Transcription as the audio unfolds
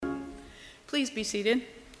Please be seated.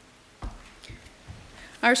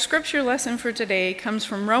 Our scripture lesson for today comes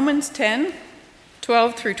from Romans 10,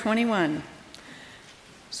 12 through 21.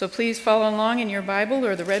 So please follow along in your Bible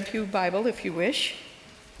or the Red Pew Bible if you wish.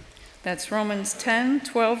 That's Romans 10,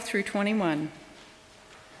 12 through 21.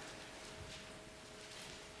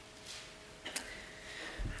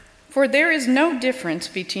 For there is no difference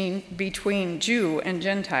between Jew and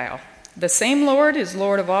Gentile. The same Lord is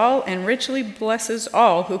Lord of all and richly blesses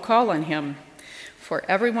all who call on him. For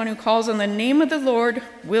everyone who calls on the name of the Lord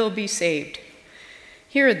will be saved.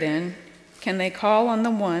 Here then, can they call on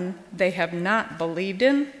the one they have not believed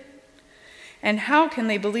in? And how can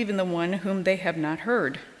they believe in the one whom they have not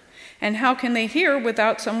heard? And how can they hear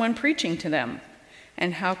without someone preaching to them?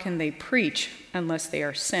 And how can they preach unless they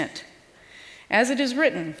are sent? As it is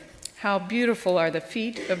written, how beautiful are the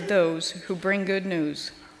feet of those who bring good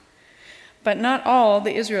news. But not all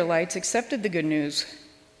the Israelites accepted the good news.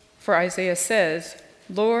 For Isaiah says,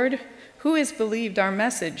 Lord, who has believed our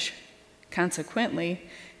message? Consequently,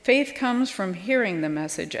 faith comes from hearing the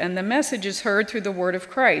message, and the message is heard through the word of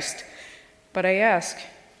Christ. But I ask,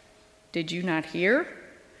 did you not hear?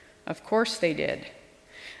 Of course they did.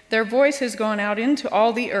 Their voice has gone out into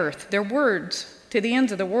all the earth, their words to the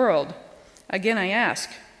ends of the world. Again I ask,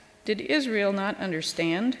 did Israel not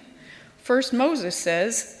understand? First Moses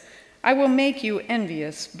says, I will make you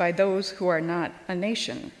envious by those who are not a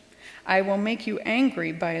nation. I will make you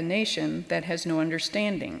angry by a nation that has no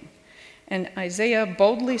understanding. And Isaiah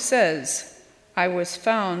boldly says, I was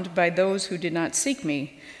found by those who did not seek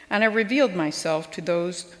me, and I revealed myself to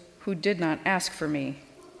those who did not ask for me.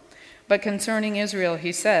 But concerning Israel,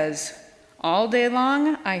 he says, all day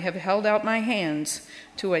long I have held out my hands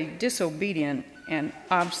to a disobedient and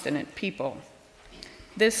obstinate people.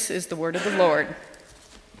 This is the word of the Lord.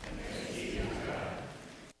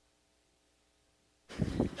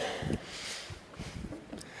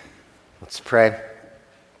 Let's pray.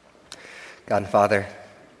 God and Father,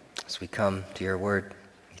 as we come to your word,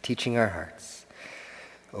 teaching our hearts,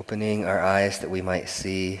 opening our eyes that we might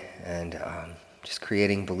see, and just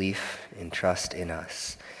creating belief and trust in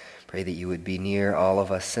us. Pray that you would be near all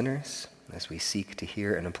of us sinners as we seek to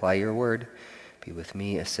hear and apply your word. Be with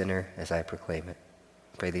me, a sinner, as I proclaim it.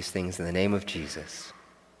 Pray these things in the name of Jesus.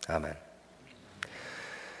 Amen.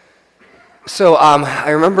 So I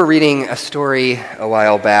remember reading a story a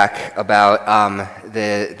while back about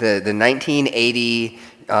the 1980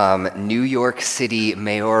 New York City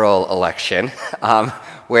mayoral election,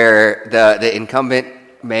 where the incumbent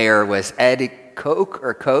mayor was Ed Koch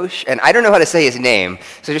or Koch, and I don't know how to say his name,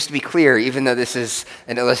 so just to be clear, even though this is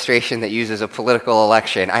an illustration that uses a political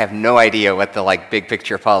election, I have no idea what the big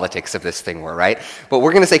picture politics of this thing were, right? But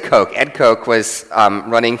we're going to say Koch. Ed Koch was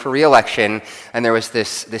running for re-election, and there was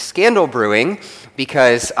this scandal brewing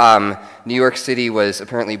because New York City was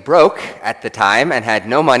apparently broke at the time and had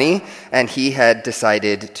no money, and he had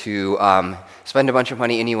decided to spend a bunch of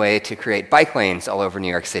money anyway to create bike lanes all over New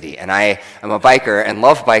York City. And I am a biker and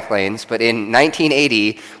love bike lanes, but in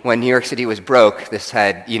 1980, when New York City was broke, this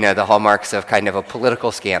had, the hallmarks of kind of a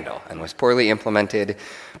political scandal and was poorly implemented.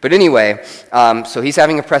 But anyway, so he's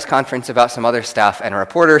having a press conference about some other stuff, and a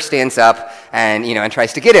reporter stands up and, and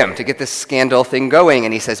tries to get this scandal thing going.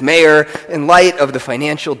 And he says, Mayor, in light of the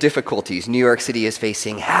financial difficulties New York City is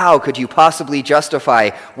facing, how could you possibly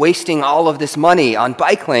justify wasting all of this money on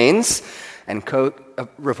bike lanes? And Koch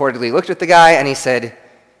reportedly looked at the guy and he said,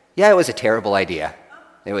 yeah, it was a terrible idea.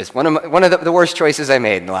 It was one of the worst choices I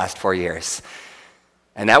made in the last 4 years.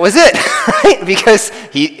 And that was it, right? Because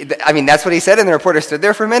that's what he said, and the reporter stood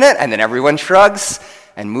there for a minute, and then everyone shrugs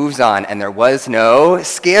and moves on, and there was no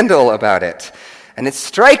scandal about it. And it's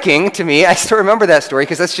striking to me, I still remember that story,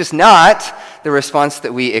 because that's just not the response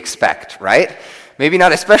that we expect, right? Maybe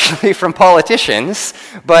not especially from politicians,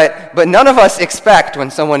 but none of us expect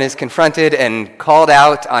when someone is confronted and called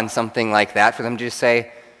out on something like that for them to just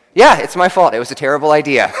say, yeah, it's my fault, it was a terrible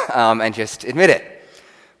idea, and just admit it.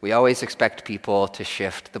 We always expect people to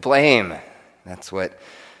shift the blame. That's what,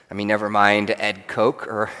 never mind Ed Koch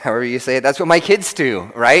or however you say it, that's what my kids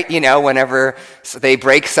do, right? Whenever they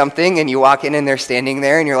break something and you walk in and they're standing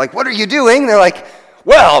there and you're like, what are you doing? They're like,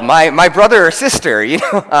 well, my brother or sister,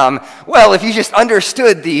 well, if you just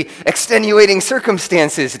understood the extenuating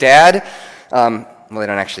circumstances, Dad. Well, they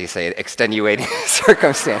don't actually say extenuating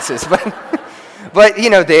circumstances, but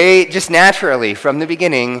they just naturally, from the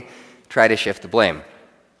beginning, try to shift the blame.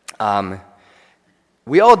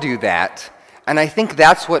 We all do that, and I think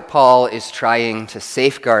that's what Paul is trying to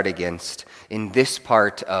safeguard against in this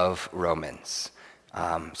part of Romans.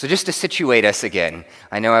 So just to situate us again,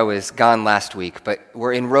 I know I was gone last week, but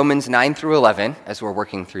we're in Romans 9 through 11 as we're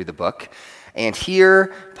working through the book. And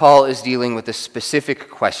here, Paul is dealing with a specific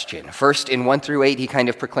question. First, in 1 through 8, he kind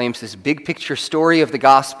of proclaims this big picture story of the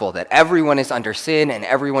gospel, that everyone is under sin and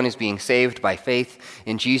everyone is being saved by faith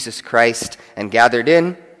in Jesus Christ and gathered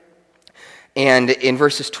in. And in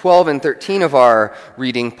verses 12 and 13 of our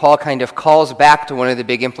reading, Paul kind of calls back to one of the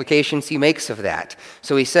big implications he makes of that.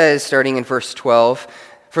 So he says, starting in verse 12,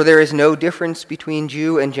 "For there is no difference between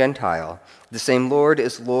Jew and Gentile. The same Lord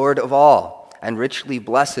is Lord of all, and richly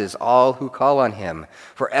blesses all who call on him.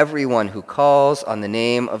 For everyone who calls on the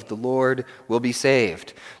name of the Lord will be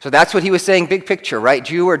saved." So that's what he was saying, big picture, right?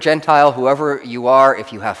 Jew or Gentile, whoever you are,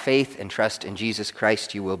 if you have faith and trust in Jesus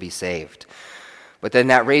Christ, you will be saved. But then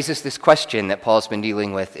that raises this question that Paul's been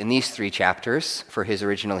dealing with in these 3 chapters for his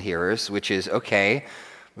original hearers, which is, okay,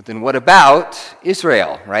 but then what about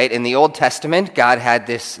Israel, right? In the Old Testament, God had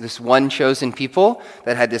this one chosen people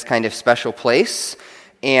that had this kind of special place,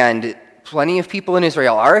 and plenty of people in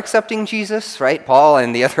Israel are accepting Jesus, right? Paul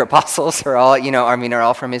and the other apostles are all, are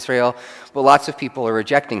all from Israel, but lots of people are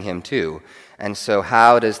rejecting him too. And so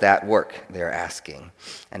how does that work, they're asking.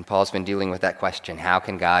 And Paul's been dealing with that question. How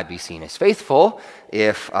can God be seen as faithful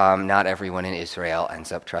if not everyone in Israel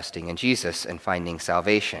ends up trusting in Jesus and finding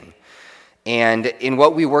salvation? And in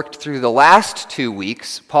what we worked through the last 2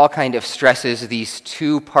 weeks, Paul kind of stresses these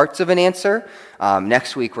 2 parts of an answer.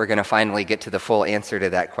 Next week, we're going to finally get to the full answer to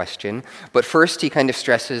that question. But first, he kind of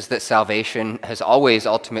stresses that salvation has always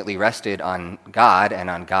ultimately rested on God and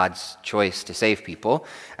on God's choice to save people.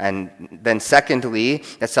 And then secondly,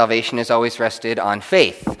 that salvation has always rested on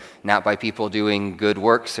faith, not by people doing good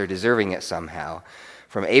works or deserving it somehow.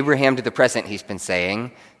 From Abraham to the present, he's been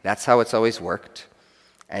saying, that's how it's always worked.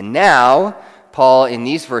 And now, Paul, in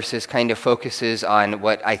these verses, kind of focuses on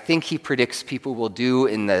what I think he predicts people will do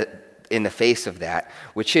in the face of that,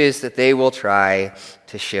 which is that they will try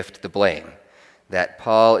to shift the blame. That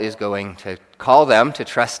Paul is going to call them to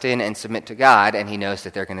trust in and submit to God, and he knows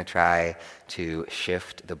that they're going to try to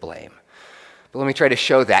shift the blame. But let me try to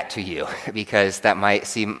show that to you, because that might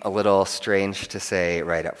seem a little strange to say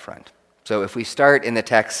right up front. So if we start in the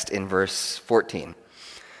text in verse 14,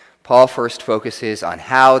 Paul first focuses on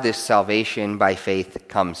how this salvation by faith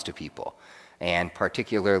comes to people, and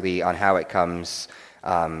particularly on how it comes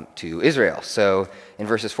to Israel. So in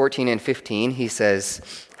verses 14 and 15, he says,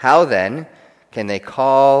 "How then can they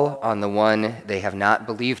call on the one they have not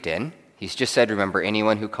believed in?" He's just said, remember,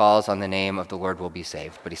 anyone who calls on the name of the Lord will be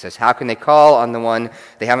saved. But he says, how can they call on the one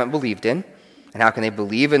they haven't believed in? And how can they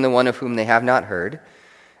believe in the one of whom they have not heard?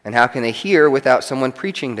 And how can they hear without someone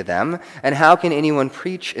preaching to them? And how can anyone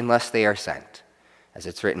preach unless they are sent? As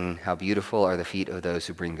it's written, how beautiful are the feet of those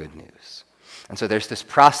who bring good news. And so there's this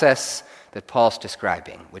process that Paul's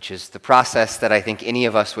describing, which is the process that I think any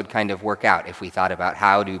of us would kind of work out if we thought about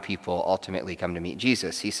how do people ultimately come to meet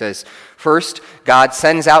Jesus. He says, first, God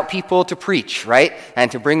sends out people to preach, right? And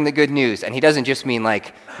to bring the good news. And he doesn't just mean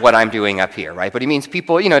like what I'm doing up here, right? But he means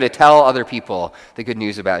people, to tell other people the good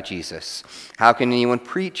news about Jesus. How can anyone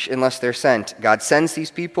preach unless they're sent? God sends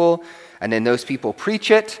these people, and then those people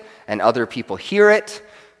preach it, and other people hear it.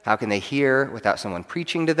 How can they hear without someone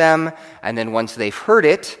preaching to them? And then once they've heard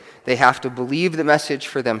it, they have to believe the message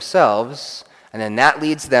for themselves, and then that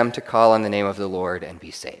leads them to call on the name of the Lord and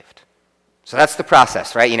be saved. So that's the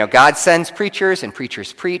process, right? God sends preachers, and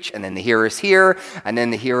preachers preach, and then the hearers hear, and then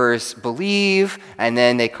the hearers believe, and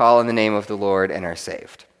then they call on the name of the Lord and are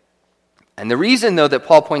saved. And the reason, though, that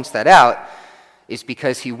Paul points that out is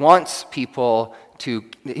because he wants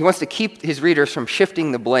to keep his readers from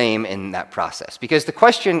shifting the blame in that process. Because the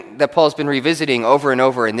question that Paul's been revisiting over and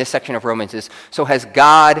over in this section of Romans is, so has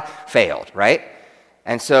God failed, right?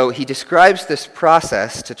 And so he describes this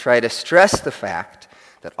process to try to stress the fact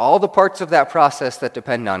that all the parts of that process that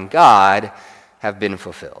depend on God have been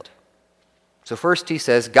fulfilled. So first he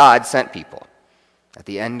says, God sent people. At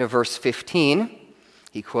the end of verse 15,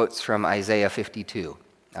 he quotes from Isaiah 52.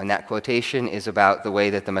 And that quotation is about the way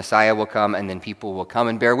that the Messiah will come, and then people will come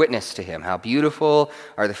and bear witness to him. How beautiful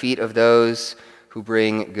are the feet of those who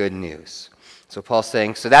bring good news. So Paul's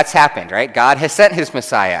saying, so that's happened, right? God has sent his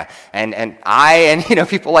Messiah, and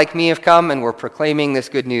people like me have come, and we're proclaiming this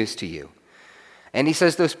good news to you. And he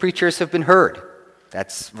says those preachers have been heard.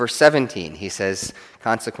 That's verse 17. He says,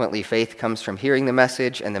 consequently, faith comes from hearing the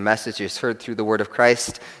message, and the message is heard through the word of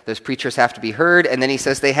Christ. Those preachers have to be heard, and then he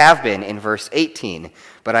says they have been in verse 18.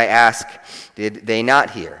 But I ask, did they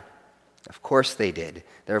not hear? Of course they did.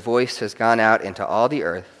 Their voice has gone out into all the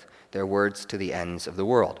earth, their words to the ends of the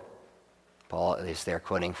world. Paul is there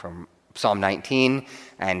quoting from Psalm 19,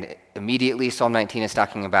 and immediately Psalm 19 is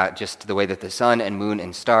talking about just the way that the sun and moon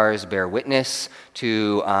and stars bear witness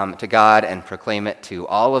to God and proclaim it to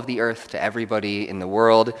all of the earth, to everybody in the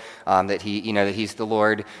world, that He's the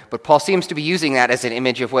Lord. But Paul seems to be using that as an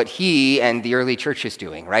image of what he and the early church is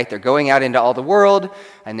doing, right? They're going out into all the world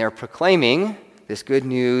and they're proclaiming this good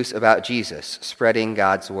news about Jesus, spreading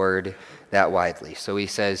God's word that widely. So he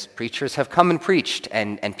says, preachers have come and preached,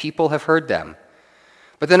 and people have heard them.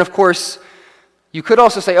 But then, of course, you could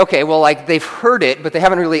also say, okay, well, like they've heard it, but they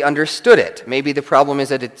haven't really understood it. Maybe the problem is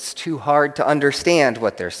that it's too hard to understand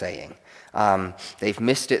what they're saying. They've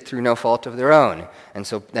missed it through no fault of their own. And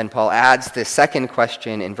so then Paul adds this second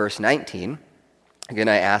question in verse 19. Again,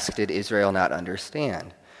 I ask, did Israel not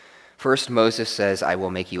understand? First, Moses says, I will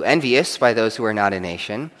make you envious by those who are not a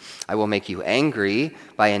nation. I will make you angry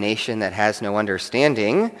by a nation that has no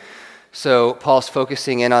understanding. So Paul's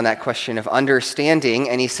focusing in on that question of understanding,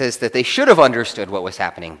 and he says that they should have understood what was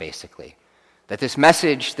happening, basically. That this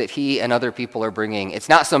message that he and other people are bringing, it's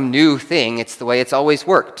not some new thing, it's the way it's always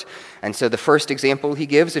worked. And so the first example he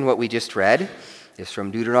gives in what we just read is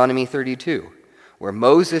from Deuteronomy 32, where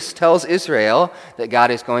Moses tells Israel that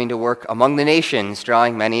God is going to work among the nations,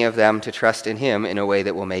 drawing many of them to trust in him in a way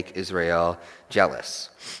that will make Israel jealous.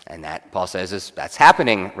 And that, Paul says, that's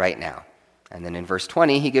happening right now. And then in verse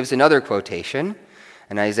 20, he gives another quotation,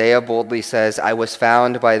 and Isaiah boldly says, I was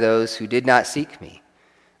found by those who did not seek me.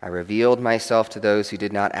 I revealed myself to those who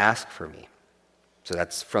did not ask for me. So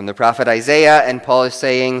that's from the prophet Isaiah, and Paul is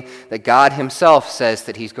saying that God himself says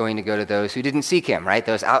that he's going to go to those who didn't seek him, right?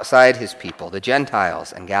 Those outside his people, the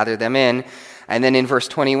Gentiles, and gather them in. And then in verse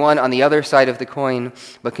 21, on the other side of the coin,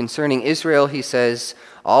 but concerning Israel, he says,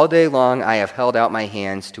 all day long I have held out my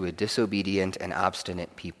hands to a disobedient and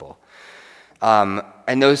obstinate people.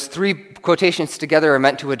 And those three quotations together are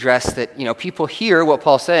meant to address that, people hear what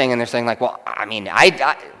Paul's saying and they're saying like, well, I mean,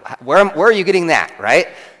 where are you getting that, right?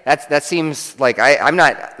 That seems like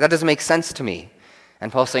that doesn't make sense to me.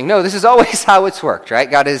 And Paul's saying, no, this is always how it's worked, right?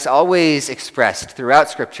 God has always expressed throughout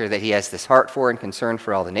Scripture that he has this heart for and concern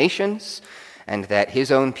for all the nations, and that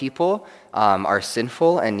his own people are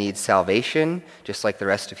sinful and need salvation, just like the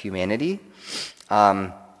rest of humanity.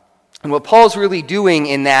 And what Paul's really doing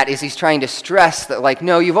in that is he's trying to stress that, like,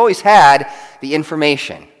 no, you've always had the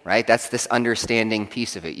information, right? That's this understanding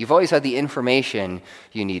piece of it. You've always had the information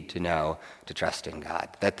you need to know to trust in God.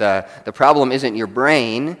 That the problem isn't your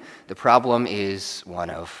brain, the problem is one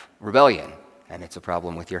of rebellion, and it's a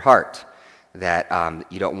problem with your heart, that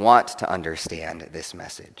you don't want to understand this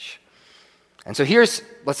message. And so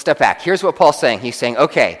let's step back. Here's what Paul's saying. He's saying,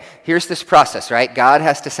 okay, here's this process, right? God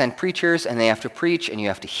has to send preachers, and they have to preach, and you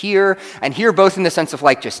have to hear, and hear both in the sense of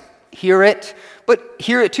like just hear it, but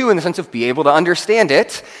hear it too in the sense of be able to understand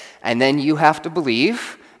it, and then you have to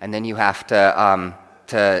believe, and then you have to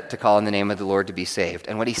call on the name of the Lord to be saved.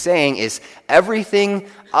 And what he's saying is everything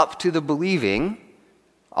up to the believing,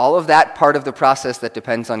 all of that part of the process that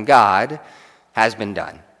depends on God has been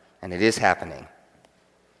done, and it is happening.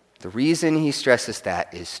 The reason he stresses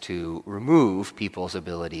that is to remove people's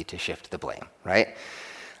ability to shift the blame, right?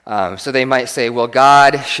 So they might say, well,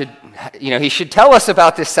 God should, he should tell us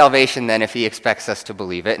about this salvation then if he expects us to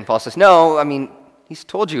believe it. And Paul says, no, I mean, he's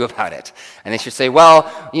told you about it. And they should say,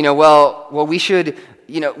 well, we should,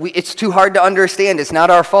 it's too hard to understand. It's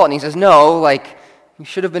not our fault. And he says, no, like, you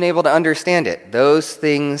should have been able to understand it. Those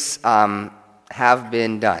things have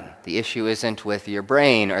been done. The issue isn't with your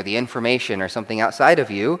brain or the information or something outside of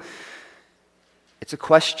you. It's a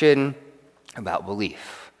question about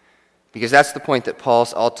belief. Because that's the point that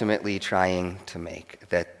Paul's ultimately trying to make,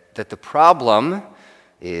 that the problem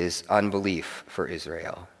is unbelief for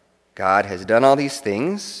Israel. God has done all these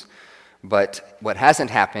things, but what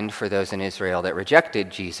hasn't happened for those in Israel that rejected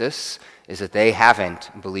Jesus is that they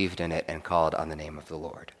haven't believed in it and called on the name of the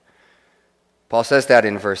Lord. Paul says that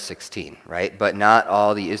in verse 16, right? But not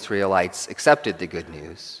all the Israelites accepted the good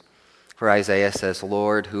news. For Isaiah says,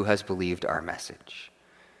 Lord, who has believed our message?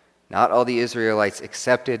 Not all the Israelites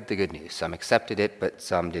accepted the good news. Some accepted it, but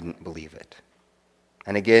some didn't believe it.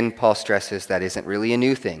 And again, Paul stresses that isn't really a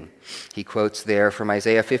new thing. He quotes there from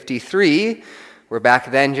Isaiah 53, where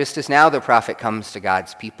back then, just as now, the prophet comes to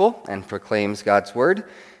God's people and proclaims God's word,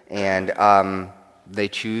 and they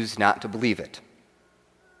choose not to believe it.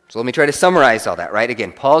 So let me try to summarize all that, right?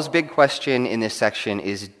 Again, Paul's big question in this section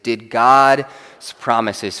is, did God's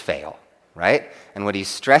promises fail, right? And what he's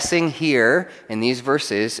stressing here in these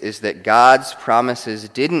verses is that God's promises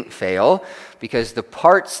didn't fail because the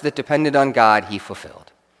parts that depended on God, he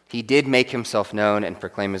fulfilled. He did make himself known and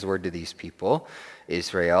proclaim his word to these people,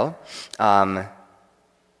 Israel. So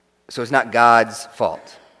it's not God's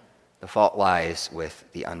fault. The fault lies with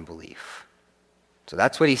the unbelief. So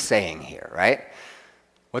that's what he's saying here, right?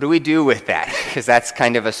 What do we do with that? Because that's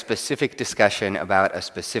kind of a specific discussion about a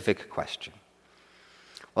specific question.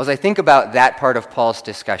 Well, as I think about that part of Paul's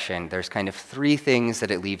discussion, there's kind of three things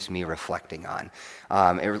that it leaves me reflecting on.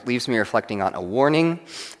 It leaves me reflecting on a warning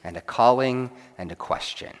and a calling and a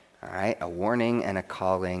question. All right? A warning and a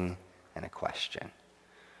calling and a question.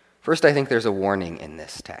 First, I think there's a warning in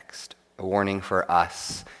this text, a warning for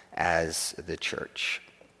us as the church.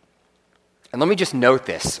 And let me just note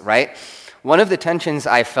this, right? One of the tensions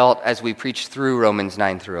I felt as we preached through Romans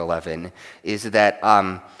 9 through 11 is that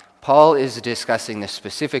Paul is discussing the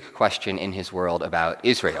specific question in his world about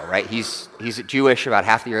Israel, right? He's Jewish, about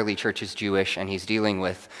half the early church is Jewish, and he's dealing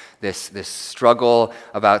with this struggle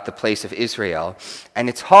about the place of Israel. And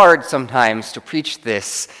it's hard sometimes to preach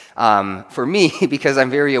this for me because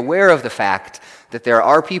I'm very aware of the fact that there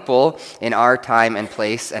are people in our time and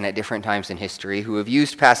place and at different times in history who have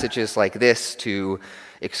used passages like this to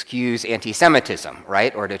excuse anti-Semitism,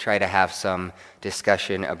 right? Or to try to have some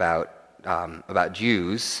discussion about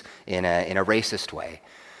Jews in a racist way.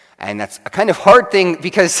 And that's a kind of hard thing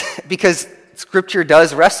because Scripture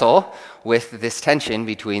does wrestle with this tension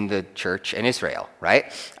between the church and Israel,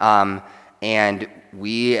 right? And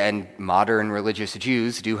we and modern religious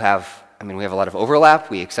Jews we have a lot of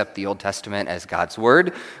overlap. We accept the Old Testament as God's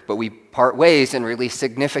word, but we part ways in really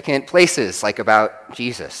significant places, like about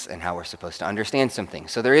Jesus and how we're supposed to understand some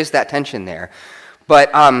things. So there is that tension there.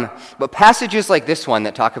 But passages like this one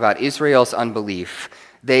that talk about Israel's unbelief,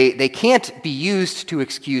 they can't be used to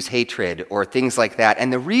excuse hatred or things like that.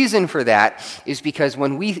 And the reason for that is because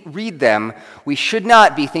when we read them, we should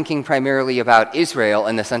not be thinking primarily about Israel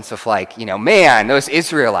in the sense of man, those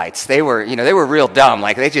Israelites, they were real dumb,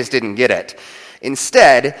 they just didn't get it.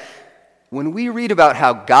 Instead, when we read about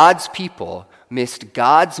how God's people missed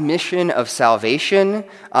God's mission of salvation,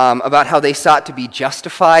 about how they sought to be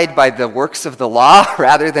justified by the works of the law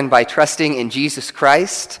rather than by trusting in Jesus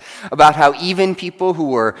Christ, about how even people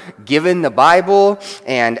who were given the Bible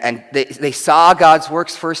and they saw God's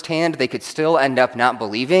works firsthand, they could still end up not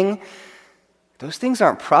believing. Those things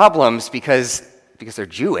aren't problems because they're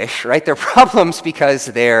Jewish, right? They're problems because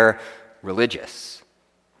they're religious.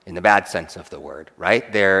 In the bad sense of the word,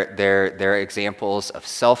 right? They're examples of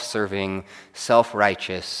self-serving,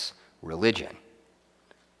 self-righteous religion.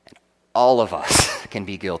 And all of us can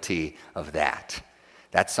be guilty of that.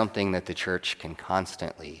 That's something that the church can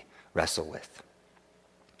constantly wrestle with.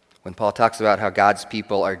 When Paul talks about how God's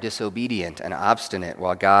people are disobedient and obstinate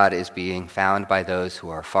while God is being found by those who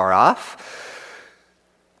are far off,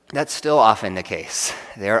 that's still often the case.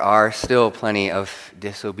 There are still plenty of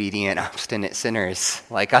disobedient, obstinate sinners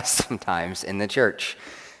like us sometimes in the church.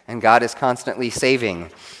 And God is constantly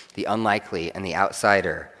saving the unlikely and the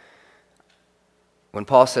outsider. When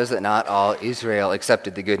Paul says that not all Israel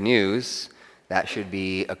accepted the good news, that should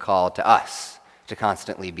be a call to us to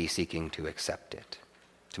constantly be seeking to accept it,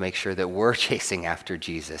 to make sure that we're chasing after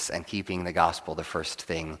Jesus and keeping the gospel the first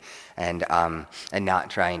thing and not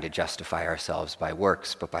trying to justify ourselves by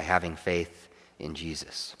works, but by having faith in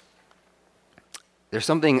Jesus. There's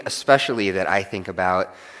something especially that I think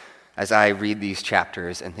about as I read these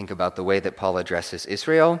chapters and think about the way that Paul addresses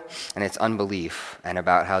Israel and its unbelief and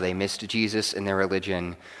about how they missed Jesus in their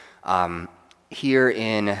religion here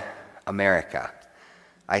in America.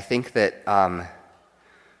 I think that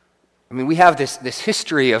we have this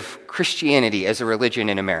history of Christianity as a religion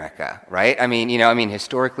in America, right?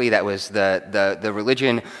 Historically that was the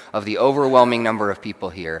religion of the overwhelming number of people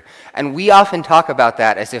here. And we often talk about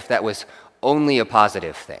that as if that was only a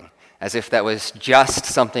positive thing, as if that was just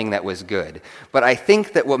something that was good. But I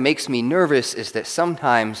think that what makes me nervous is that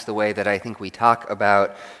sometimes the way that I think we talk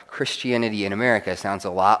about Christianity in America sounds a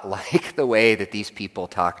lot like the way that these people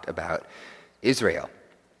talked about Israel.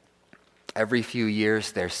 Every few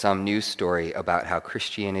years, there's some news story about how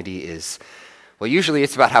Christianity is, usually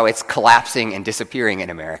it's about how it's collapsing and disappearing in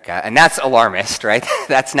America, and that's alarmist, right?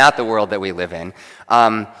 That's not the world that we live in.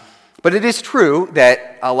 But it is true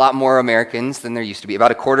that a lot more Americans than there used to be, about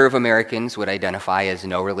a quarter of Americans would identify as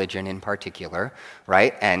no religion in particular,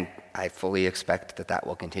 right? And I fully expect that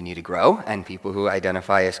will continue to grow, and people who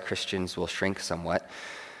identify as Christians will shrink somewhat.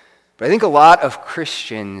 But I think a lot of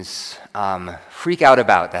Christians freak out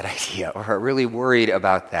about that idea or are really worried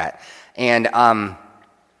about that. And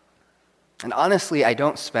honestly, I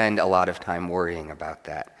don't spend a lot of time worrying about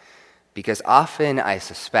that because often I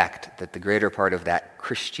suspect that the greater part of that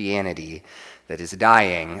Christianity that is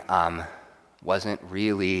dying wasn't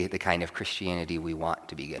really the kind of Christianity we want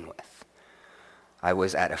to begin with. I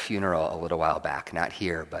was at a funeral a little while back, not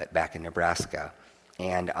here, but back in Nebraska.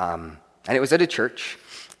 And it was at a church,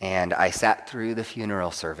 and I sat through the funeral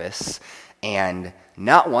service, and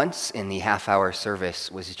not once in the half-hour service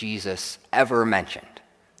was Jesus ever mentioned.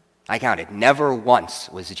 I counted. Never once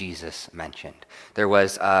was Jesus mentioned. There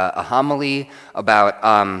was a homily about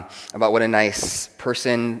what a nice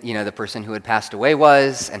person, the person who had passed away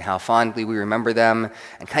was, and how fondly we remember them,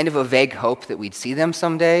 and kind of a vague hope that we'd see them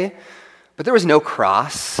someday. But there was no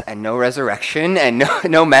cross and no resurrection and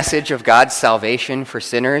no message of God's salvation for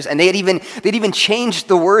sinners. And they'd even changed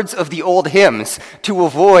the words of the old hymns to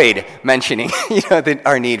avoid mentioning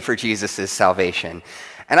our need for Jesus' salvation.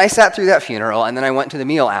 And I sat through that funeral, and then I went to the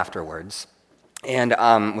meal afterwards, and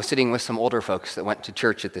was sitting with some older folks that went to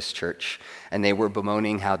church at this church, and they were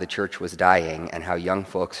bemoaning how the church was dying and how young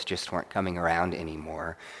folks just weren't coming around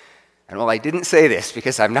anymore. And while I didn't say this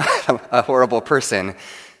because I'm not a horrible person,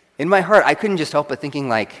 in my heart I couldn't just help but thinking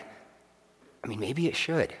maybe it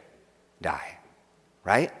should die.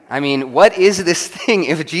 Right? What is this thing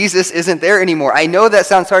if Jesus isn't there anymore? I know that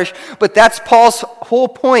sounds harsh, but that's Paul's whole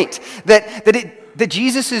point, that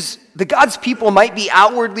God's people might be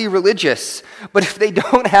outwardly religious, but if they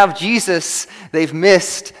don't have Jesus, they've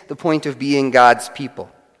missed the point of being God's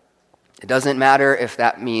people. It doesn't matter if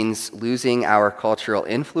that means losing our cultural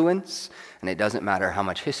influence, and it doesn't matter how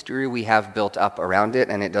much history we have built up around it,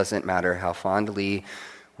 and it doesn't matter how fondly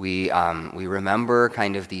we remember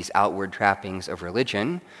kind of these outward trappings of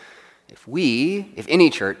religion. If any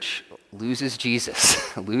church loses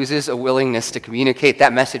Jesus, loses a willingness to communicate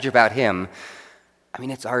that message about him,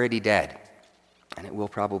 it's already dead, and it will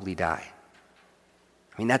probably die.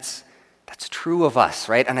 That's true of us,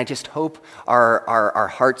 right? And I just hope our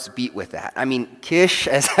hearts beat with that. Kish,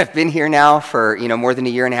 as I've been here now for more than a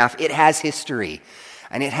year and a half, it has history,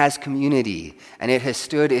 and it has community, and it has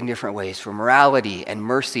stood in different ways for morality and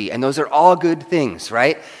mercy, and those are all good things,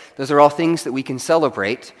 right? Those are all things that we can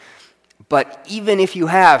celebrate. But even if you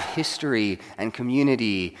have history and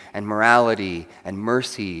community and morality and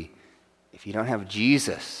mercy, if you don't have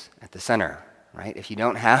Jesus at the center, right? If you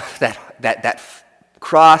don't have that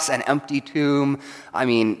cross and empty tomb,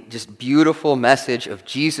 just beautiful message of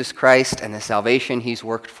Jesus Christ and the salvation he's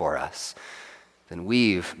worked for us, then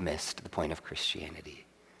we've missed the point of Christianity.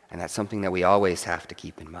 And that's something that we always have to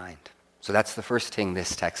keep in mind. So that's the first thing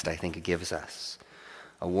this text, I think, gives us.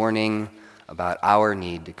 A warning about our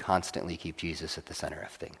need to constantly keep Jesus at the center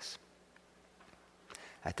of things.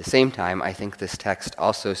 At the same time, I think this text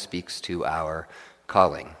also speaks to our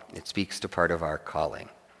calling. It speaks to part of our calling.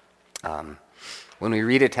 When we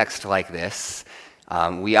read a text like this,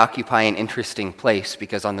 we occupy an interesting place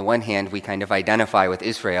because on the one hand, we kind of identify with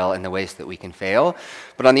Israel in the ways that we can fail,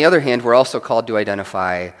 but on the other hand, we're also called to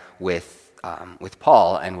identify with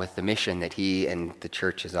Paul and with the mission that he and the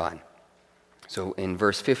church is on. So in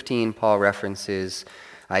verse 15, Paul references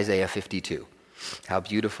Isaiah 52. How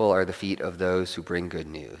beautiful are the feet of those who bring good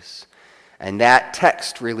news. And that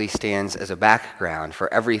text really stands as a background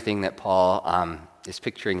for everything that Paul is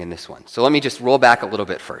picturing in this one. So let me just roll back a little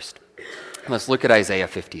bit first. Let's look at Isaiah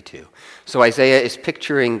 52. So Isaiah is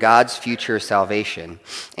picturing God's future salvation,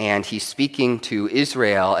 and he's speaking to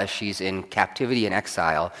Israel as she's in captivity and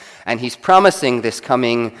exile, and he's promising this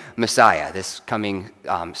coming Messiah, this coming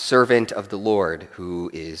servant of the Lord, who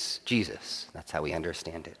is Jesus. That's how we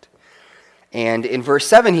understand it. And in verse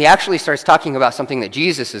 7, he actually starts talking about something that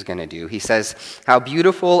Jesus is going to do. He says, how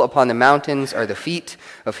beautiful upon the mountains are the feet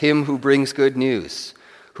of him who brings good news,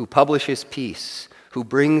 who publishes peace, who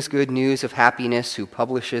brings good news of happiness, who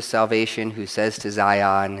publishes salvation, who says to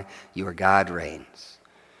Zion, your God reigns.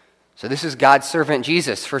 So this is God's servant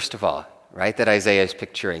Jesus, first of all, right, that Isaiah is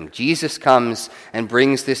picturing. Jesus comes and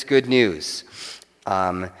brings this good news,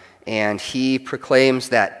 and he proclaims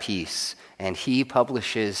that peace, and he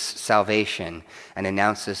publishes salvation and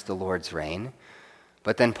announces the Lord's reign.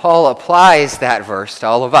 But then Paul applies that verse to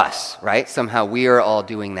all of us, right? Somehow we are all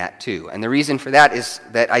doing that too. And the reason for that is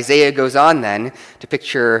that Isaiah goes on then to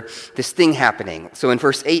picture this thing happening. So in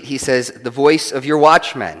verse 8 he says, the voice of your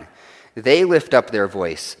watchmen, they lift up their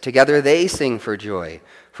voice. Together they sing for joy.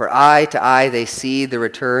 For eye to eye they see the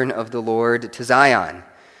return of the Lord to Zion.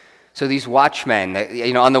 So these watchmen,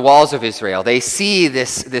 on the walls of Israel, they see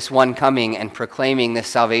this one coming and proclaiming this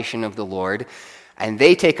salvation of the Lord, and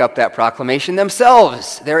they take up that proclamation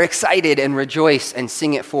themselves. They're excited and rejoice and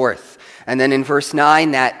sing it forth. And then in verse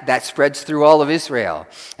 9, that spreads through all of Israel,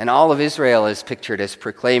 and all of Israel is pictured as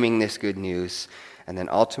proclaiming this good news. And then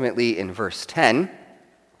ultimately in verse 10,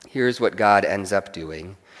 here's what God ends up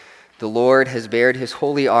doing. The Lord has bared his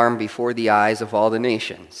holy arm before the eyes of all the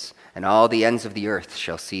nations, and all the ends of the earth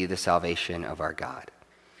shall see the salvation of our God.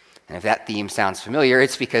 And if that theme sounds familiar,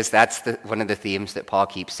 it's because that's one of the themes that Paul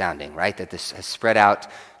keeps sounding, right? That this has spread out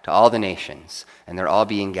to all the nations, and they're all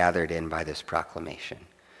being gathered in by this proclamation.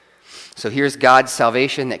 So here's God's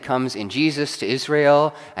salvation that comes in Jesus to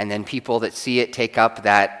Israel, and then people that see it take up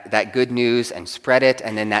that good news and spread it,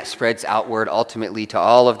 and then that spreads outward ultimately to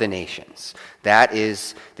all of the nations. That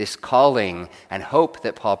is this calling and hope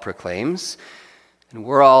that Paul proclaims, and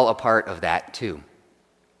we're all a part of that too.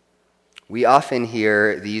 We often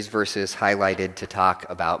hear these verses highlighted to talk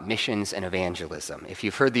about missions and evangelism. If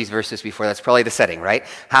you've heard these verses before, that's probably the setting, right?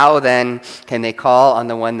 How then can they call on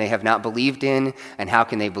the one they have not believed in? And how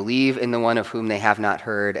can they believe in the one of whom they have not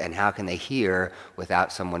heard? And how can they hear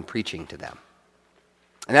without someone preaching to them?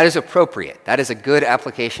 And that is appropriate. That is a good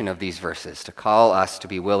application of these verses, to call us to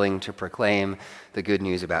be willing to proclaim the good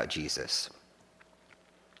news about Jesus.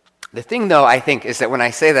 The thing, though, I think, is that when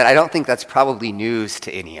I say that, I don't think that's probably news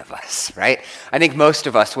to any of us, right? I think most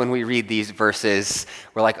of us, when we read these verses,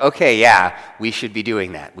 we're like, okay, yeah, we should be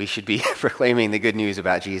doing that. We should be proclaiming the good news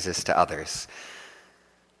about Jesus to others.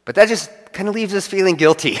 But that just kind of leaves us feeling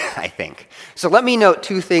guilty, I think. So let me note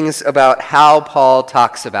two things about how Paul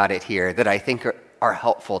talks about it here that I think are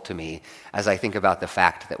helpful to me as I think about the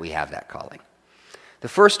fact that we have that calling. The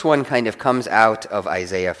first one kind of comes out of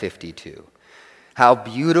Isaiah 52. How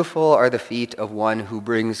beautiful are the feet of one who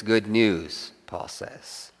brings good news, Paul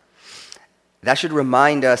says. That should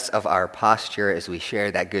remind us of our posture as we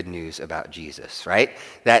share that good news about Jesus, right?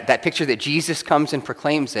 That picture that Jesus comes and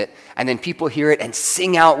proclaims it, and then people hear it and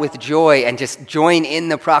sing out with joy and just join in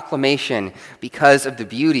the proclamation because of the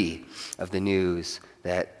beauty of the news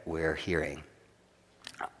that we're hearing.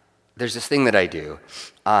 There's this thing that I do.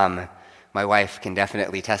 My wife can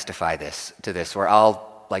definitely testify to this, where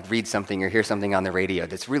I'll read something or hear something on the radio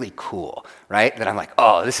that's really cool, right? That I'm like,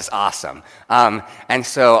 oh, this is awesome. And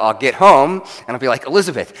so I'll get home and I'll be like,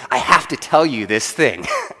 Elizabeth, I have to tell you this thing.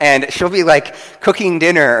 And she'll be like cooking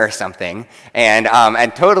dinner or something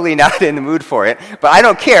and totally not in the mood for it. But I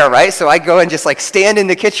don't care, right? So I go and just stand in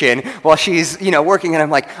the kitchen while she's, working, and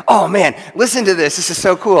I'm like, oh man, listen to this. This is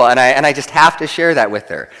so cool. And I just have to share that with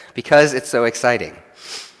her because it's so exciting.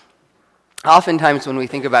 Oftentimes when we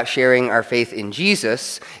think about sharing our faith in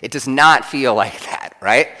Jesus, it does not feel like that,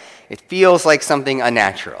 right? It feels like something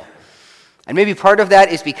unnatural. And maybe part of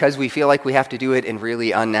that is because we feel like we have to do it in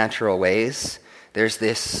really unnatural ways. There's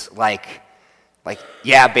this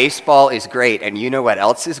yeah, baseball is great, and you know what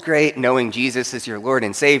else is great? Knowing Jesus is your Lord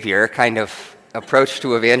and Savior kind of approach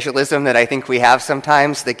to evangelism that I think we have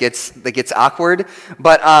sometimes that gets awkward.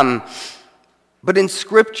 But in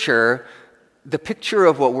Scripture, the picture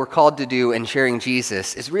of what we're called to do in sharing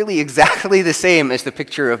Jesus is really exactly the same as the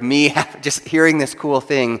picture of me just hearing this cool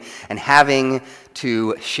thing and having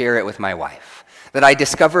to share it with my wife. That I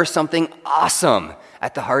discover something awesome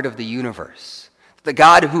at the heart of the universe. The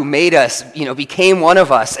God who made us, became one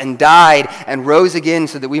of us and died and rose again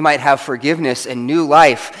so that we might have forgiveness and new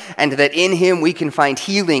life, and that in him we can find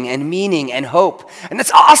healing and meaning and hope. And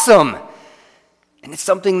that's awesome! And it's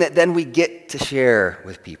something that then we get to share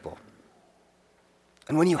with people.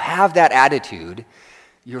 And when you have that attitude,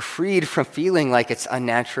 you're freed from feeling like it's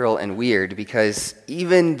unnatural and weird, because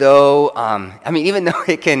even though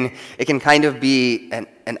it can kind of be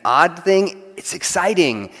an odd thing, it's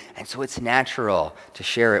exciting, and so it's natural to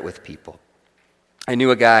share it with people. I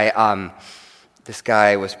knew a guy, this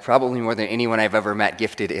guy was probably more than anyone I've ever met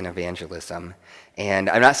gifted in evangelism. And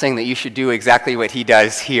I'm not saying that you should do exactly what he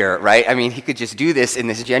does here, right? I mean, he could just do this in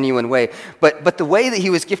this genuine way. But the way that he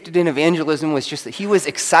was gifted in evangelism was just that he was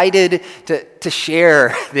excited to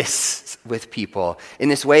share this with people in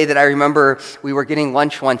this way that I remember we were getting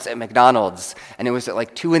lunch once at McDonald's, and it was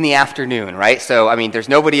at 2 p.m, right? So, there's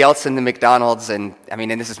nobody else in the McDonald's, and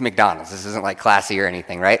this is McDonald's. This isn't classy or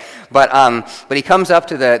anything, right? But he comes up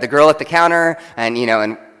to the girl at the counter, and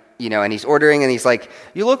he's ordering, and he's like,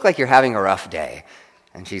 "You look like you're having a rough day."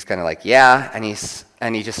 And she's kind of like, "Yeah." And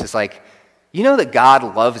he just is like, "You know that God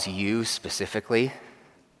loves you specifically?"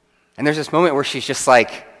 And there's this moment where she's just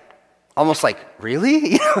almost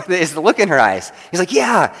really? Is the look in her eyes. He's like,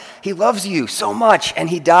 "Yeah, he loves you so much, and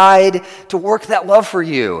he died to work that love for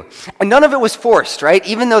you." And none of it was forced, right?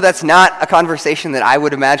 Even though that's not a conversation that I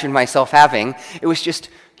would imagine myself having, it was just,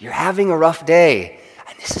 "You're having a rough day.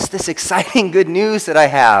 This is this exciting good news that I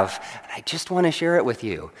have, and I just want to share it with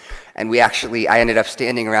you." And I ended up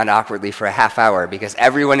standing around awkwardly for a half hour because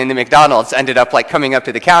everyone in the McDonald's ended up coming up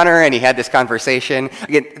to the counter, and he had this conversation.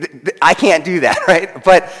 Again, I can't do that, right?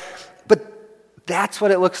 But that's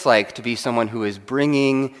what it looks like to be someone who is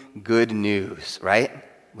bringing good news, right?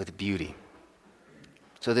 With beauty.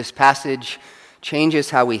 So this passage changes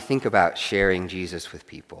how we think about sharing Jesus with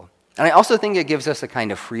people. And I also think it gives us a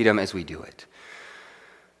kind of freedom as we do it.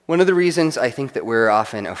 One of the reasons I think that we're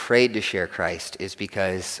often afraid to share Christ is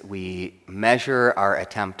because we measure our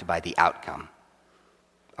attempt by the outcome.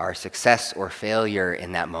 Our success or failure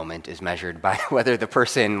in that moment is measured by whether the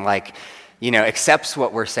person, accepts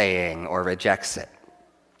what we're saying or rejects it.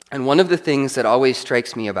 And one of the things that always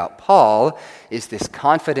strikes me about Paul is this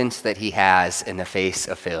confidence that he has in the face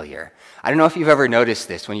of failure. I don't know if you've ever noticed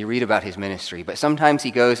this when you read about his ministry, but sometimes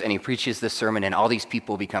he goes and he preaches this sermon and all these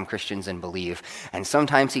people become Christians and believe. And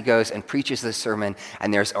sometimes he goes and preaches this sermon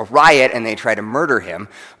and there's a riot and they try to murder him.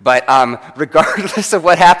 But regardless of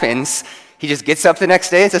what happens, he just gets up the next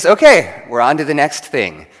day and says, okay, we're on to the next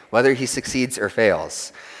thing, whether he succeeds or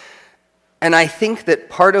fails. And I think that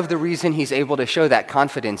part of the reason he's able to show that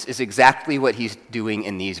confidence is exactly what he's doing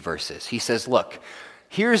in these verses. He says, look,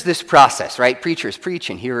 here's this process, right? Preachers preach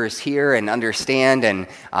and hearers hear and understand, and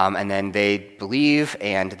then they believe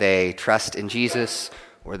and they trust in Jesus,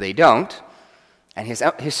 or they don't. And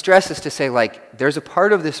his stress is to say, there's a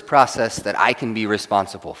part of this process that I can be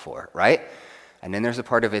responsible for, right? And then there's a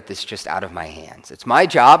part of it that's just out of my hands. It's my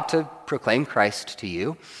job to proclaim Christ to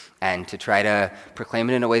you and to try to proclaim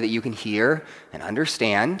it in a way that you can hear and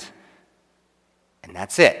understand, and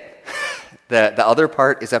that's it. The other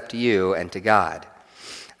part is up to you and to God.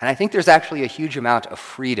 And I think there's actually a huge amount of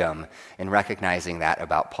freedom in recognizing that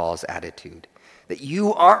about Paul's attitude, that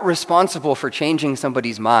you aren't responsible for changing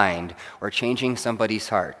somebody's mind or changing somebody's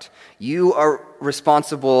heart. You are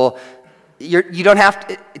responsible. You don't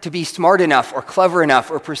have to be smart enough or clever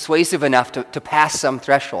enough or persuasive enough to pass some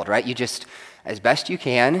threshold, right? You just, as best you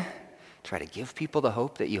can, try to give people the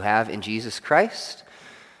hope that you have in Jesus Christ,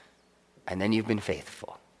 and then you've been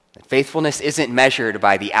faithful. And faithfulness isn't measured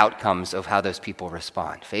by the outcomes of how those people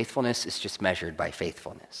respond. Faithfulness is just measured by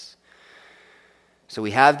faithfulness. So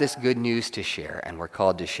we have this good news to share, and we're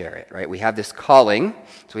called to share it, right? We have this calling,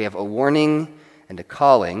 so we have a warning and a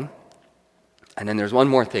calling. And then there's one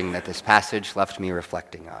more thing that this passage left me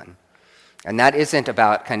reflecting on. And that isn't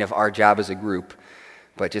about kind of our job as a group,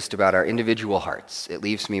 but just about our individual hearts. It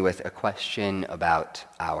leaves me with a question about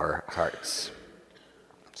our hearts.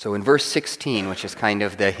 So in verse 16, which is kind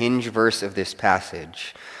of the hinge verse of this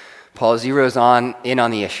passage, Paul zeroes in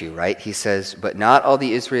on the issue, right? He says, but not all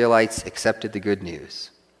the Israelites accepted the good news.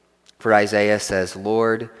 For Isaiah says,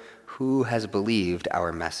 Lord, who has believed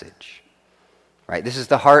our message? Right? This is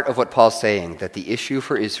the heart of what Paul's saying, that the issue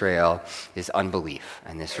for Israel is unbelief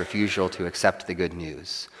and this refusal to accept the good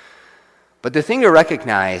news. But the thing to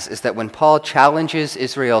recognize is that when Paul challenges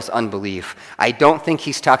Israel's unbelief, I don't think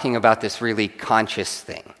he's talking about this really conscious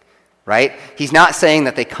thing, right? He's not saying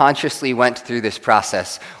that they consciously went through this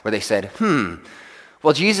process where they said,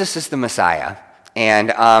 well, Jesus is the Messiah, and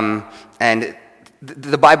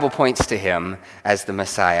the Bible points to him as the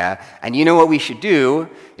Messiah, and you know what we should do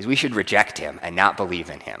is we should reject him and not believe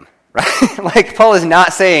in him, right? Paul is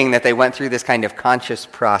not saying that they went through this kind of conscious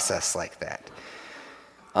process like that.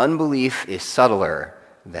 Unbelief is subtler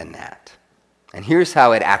than that. And here's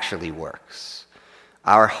how it actually works.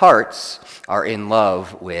 Our hearts are in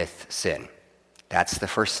love with sin. That's the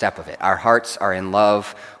first step of it. Our hearts are in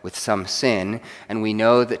love with some sin, and we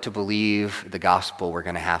know that to believe the gospel, we're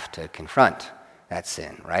going to have to confront that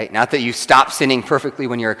sin, right? Not that you stop sinning perfectly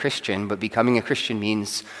when you're a Christian, but becoming a Christian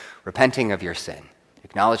means repenting of your sin,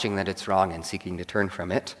 acknowledging that it's wrong and seeking to turn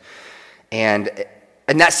from it. And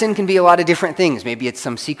that sin can be a lot of different things. Maybe it's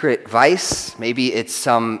some secret vice. Maybe it's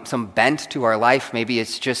some bent to our life. Maybe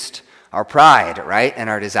it's just our pride, right? And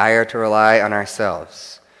our desire to rely on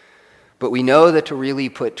ourselves. But we know that to really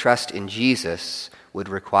put trust in Jesus would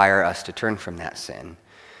require us to turn from that sin.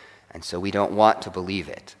 And so we don't want to believe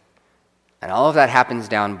it. And all of that happens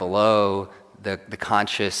down below the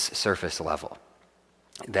conscious surface level.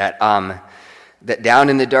 That down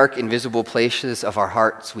in the dark, invisible places of our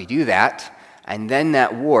hearts, we do that. And then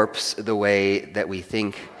that warps the way that we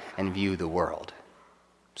think and view the world.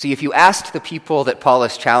 See, if you asked the people that Paul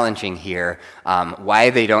is challenging here why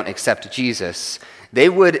they don't accept Jesus, they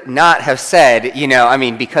would not have said,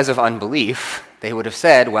 because of unbelief. They would have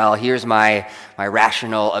said, well, here's my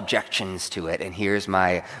rational objections to it, and here's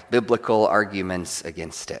my biblical arguments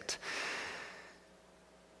against it.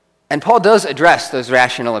 And Paul does address those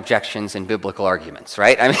rational objections and biblical arguments,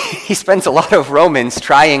 right? He spends a lot of Romans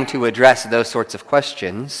trying to address those sorts of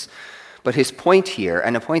questions, but his point here,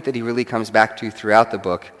 and a point that he really comes back to throughout the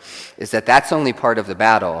book, is that that's only part of the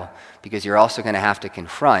battle, because you're also going to have to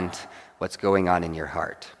confront what's going on in your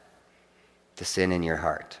heart, the sin in your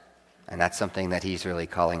heart. And that's something that he's really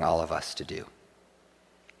calling all of us to do.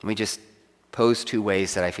 Let me just pose two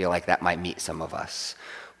ways that I feel like that might meet some of us.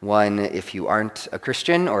 One, if you aren't a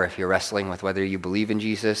Christian, or if you're wrestling with whether you believe in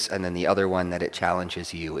Jesus, and then the other one that it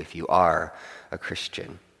challenges you if you are a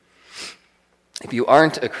Christian. If you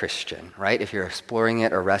aren't a Christian, right, if you're exploring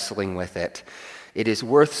it or wrestling with it, it is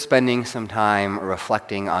worth spending some time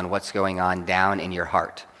reflecting on what's going on down in your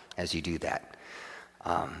heart as you do that.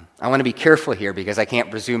 I want to be careful here because I can't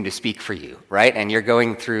presume to speak for you, right? And you're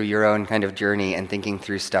going through your own kind of journey and thinking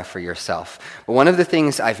through stuff for yourself. But one of the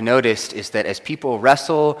things I've noticed is that as people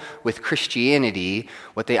wrestle with Christianity,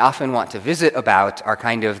 what they often want to visit about are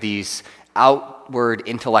kind of these outward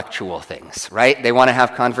intellectual things, right? They want to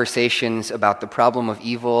have conversations about the problem of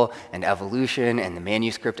evil and evolution and the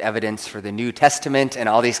manuscript evidence for the New Testament and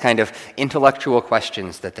all these kind of intellectual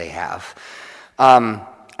questions that they have.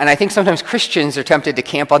 And I think sometimes Christians are tempted to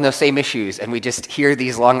camp on those same issues, and we just hear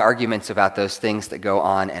these long arguments about those things that go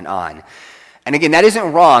on and on. And again, that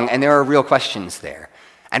isn't wrong, and there are real questions there.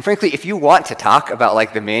 And frankly, if you want to talk about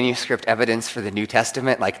like the manuscript evidence for the New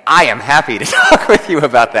Testament, like I am happy to talk with you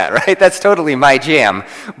about that, right? That's totally my jam.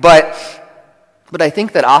 But I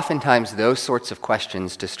think that oftentimes those sorts of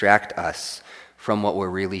questions distract us from what we're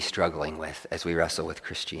really struggling with as we wrestle with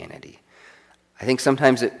Christianity. I think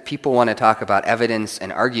sometimes people want to talk about evidence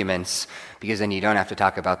and arguments because then you don't have to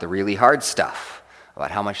talk about the really hard stuff, about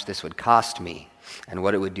how much this would cost me and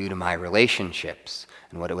what it would do to my relationships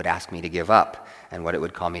and what it would ask me to give up and what it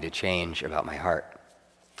would call me to change about my heart.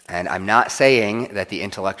 And I'm not saying that the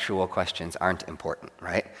intellectual questions aren't important,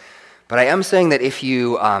 right? But I am saying that if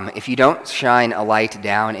you don't shine a light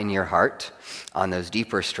down in your heart on those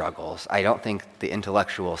deeper struggles, I don't think the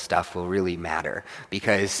intellectual stuff will really matter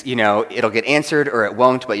because, it'll get answered or it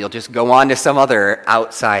won't, but you'll just go on to some other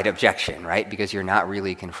outside objection, right? Because you're not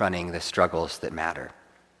really confronting the struggles that matter.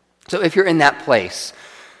 So if you're in that place,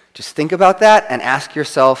 just think about that and ask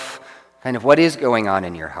yourself kind of what is going on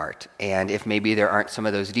in your heart, and if maybe there aren't some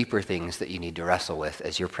of those deeper things that you need to wrestle with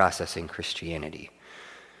as you're processing Christianity.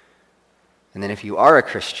 And then if you are a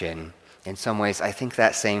Christian, in some ways, I think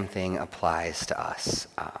that same thing applies to us.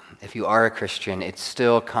 If you are a Christian, it's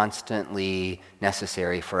still constantly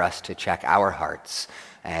necessary for us to check our hearts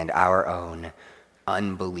and our own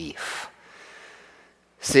unbelief.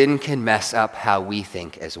 Sin can mess up how we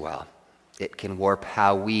think as well. It can warp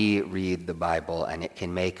how we read the Bible, and it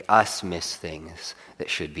can make us miss things that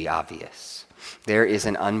should be obvious. There is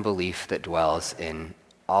an unbelief that dwells in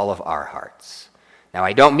all of our hearts. Now,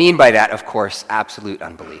 I don't mean by that, of course, absolute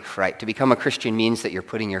unbelief, right? To become a Christian means that you're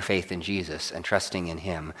putting your faith in Jesus and trusting in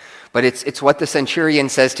him. But it's what the centurion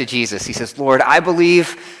says to Jesus. He says, Lord, I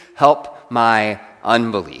believe, help my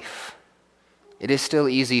unbelief. It is still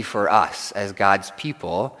easy for us as God's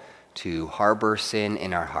people to harbor sin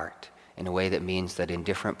in our heart in a way that means that in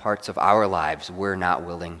different parts of our lives, we're not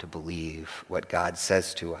willing to believe what God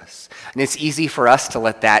says to us. And it's easy for us to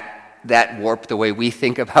let that warp the way we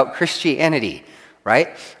think about Christianity. Right?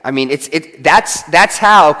 I mean, that's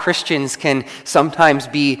how Christians can sometimes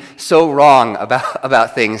be so wrong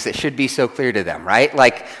about things that should be so clear to them, right?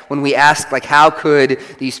 Like when we ask, like, how could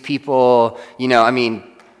these people,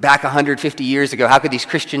 back 150 years ago, how could these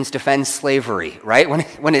Christians defend slavery, right?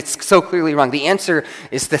 When it's so clearly wrong. The answer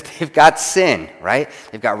is that they've got sin, right?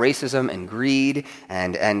 They've got racism and greed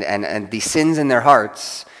and these sins in their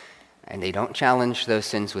hearts, and they don't challenge those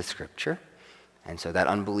sins with Scripture. And so that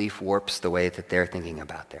unbelief warps the way that they're thinking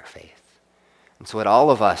about their faith. And so what all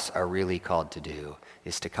of us are really called to do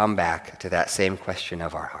is to come back to that same question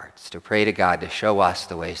of our hearts, to pray to God to show us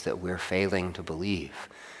the ways that we're failing to believe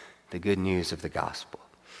the good news of the gospel,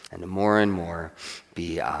 and to more and more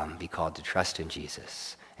be called to trust in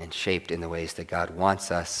Jesus and shaped in the ways that God wants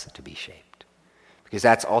us to be shaped. Because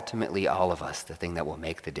that's ultimately all of us, the thing that will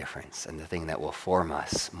make the difference and the thing that will form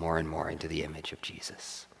us more and more into the image of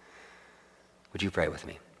Jesus. Would you pray with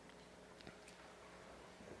me?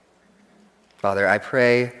 Father, I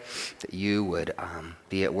pray that you would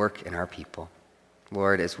be at work in our people.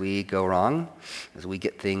 Lord, as we go wrong, as we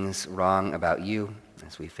get things wrong about you,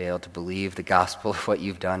 as we fail to believe the gospel of what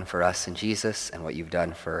you've done for us in Jesus and what you've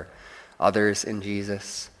done for others in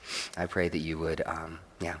Jesus, I pray that you would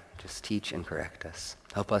just teach and correct us.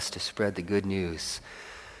 Help us to spread the good news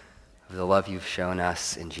of the love you've shown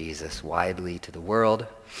us in Jesus widely to the world,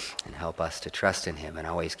 and help us to trust in him and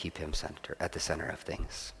always keep him at the center of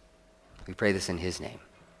things. We pray this in his name.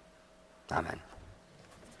 Amen.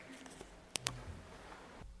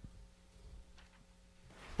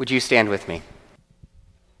 Would you stand with me?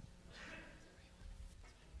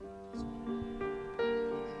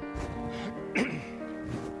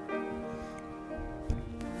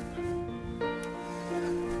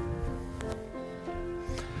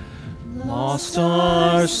 Lost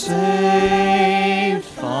are saved.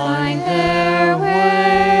 find their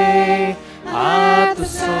way at the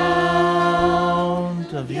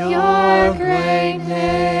sound of your great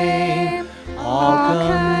name.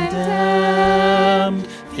 All condemned,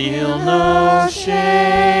 feel no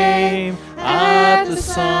shame at the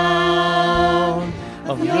sound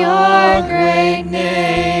of your great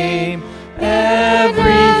name.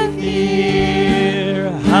 Every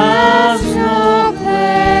fear has no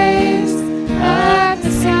place at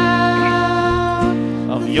the sound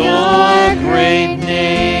of your great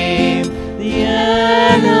name. The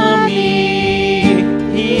enemy,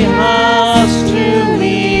 he has to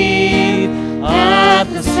leave at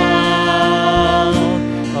the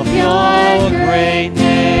sound of your great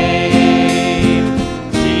name.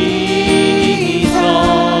 Jesus,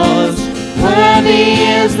 worthy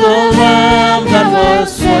is the Lamb that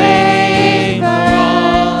was slain for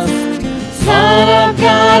us. Son of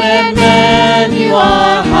God and man, you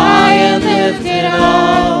are high and lifted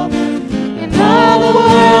up, and all the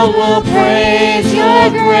world will praise your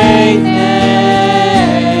great name.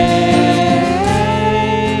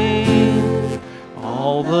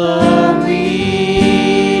 All the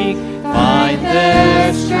weak find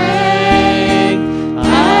their strength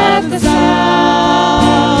at the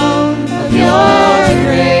sound of your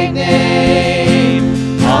great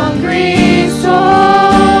name. Hungry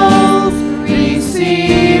souls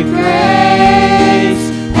receive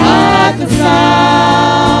grace at the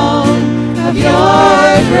sound of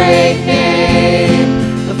your great name.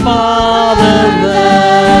 The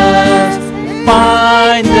fatherless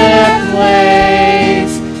find their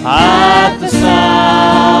place at the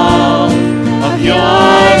sound of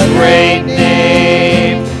your great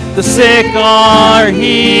name. The sick are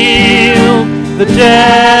healed, the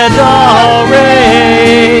dead are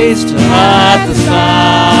raised at the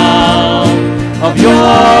sound of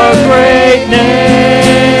your great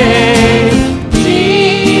name.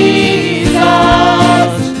 Jesus,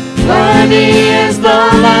 worthy is the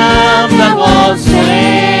Lamb that was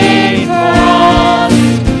slain for us.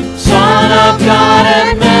 Son of God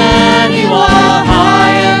and man, you are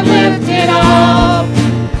high and lifted up,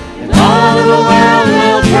 and all of the world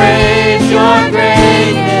will praise your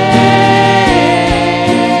great name.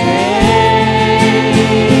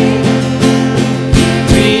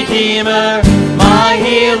 Redeemer, my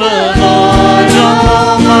healer, Lord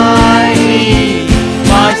Almighty,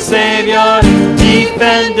 my Savior,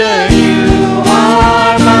 defender, you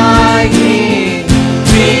are my King.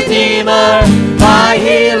 Redeemer, my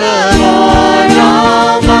healer, Lord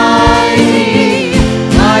Almighty,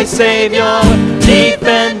 my Savior,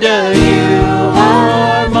 defender, you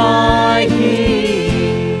are my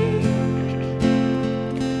King.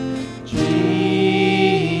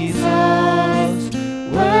 Jesus,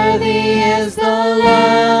 worthy is the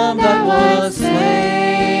Lamb that was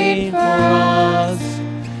slain for us.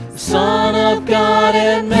 Son of God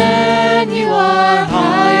and man, you are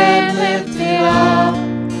high and lifted up,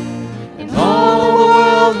 and all the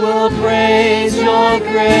world will praise your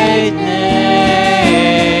great name.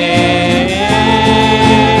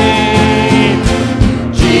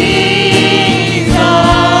 Jesus,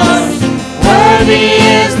 worthy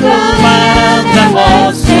is the Lamb that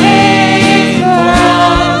was slain for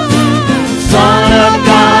us. Son of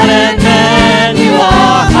God and man, you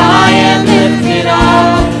are high and lifted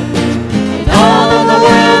up, and all of the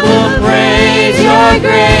world will praise your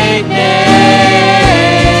great name.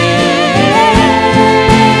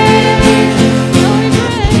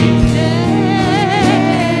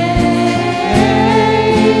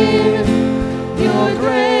 Your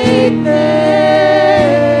great name.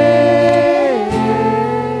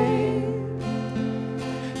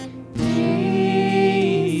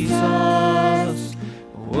 Jesus,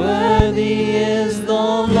 worthy is the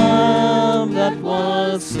Lamb that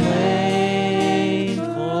was slain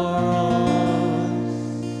for us.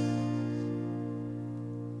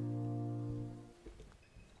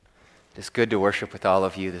 It's good to worship with all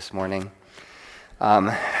of you this morning.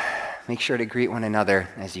 Make sure to greet one another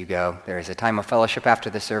as you go. There is a time of fellowship after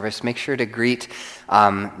the service. Make sure to greet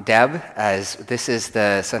Deb, as this is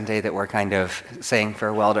the Sunday that we're kind of saying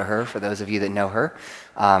farewell to her, for those of you that know her.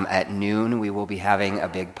 At noon, we will be having a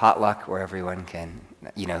big potluck where everyone can,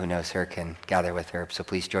 who knows her can gather with her. So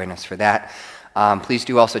please join us for that. Please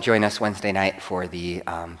do also join us Wednesday night for the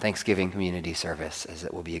Thanksgiving community service, as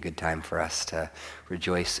it will be a good time for us to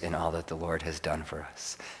rejoice in all that the Lord has done for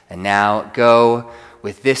us. And now go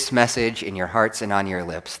with this message in your hearts and on your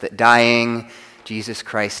lips, that dying, Jesus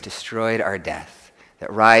Christ destroyed our death,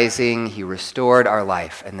 that rising, he restored our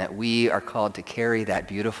life, and that we are called to carry that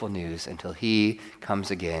beautiful news until he comes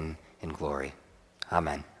again in glory.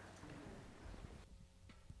 Amen.